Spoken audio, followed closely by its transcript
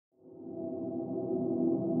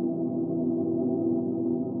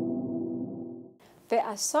There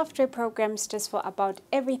are software programs just for about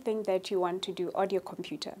everything that you want to do on your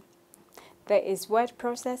computer. There is word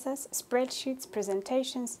processors, spreadsheets,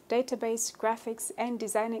 presentations, database, graphics, and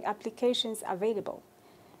designing applications available.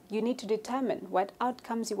 You need to determine what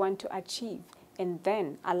outcomes you want to achieve and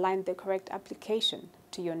then align the correct application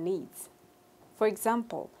to your needs. For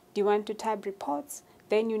example, do you want to type reports?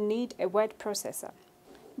 Then you need a word processor.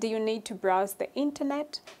 Do you need to browse the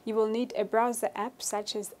internet? You will need a browser app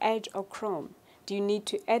such as Edge or Chrome. Do you need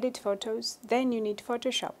to edit photos? Then you need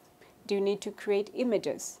Photoshop. Do you need to create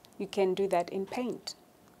images? You can do that in Paint.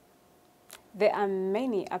 There are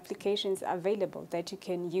many applications available that you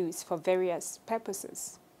can use for various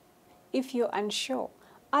purposes. If you're unsure,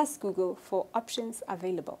 ask Google for options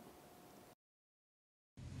available.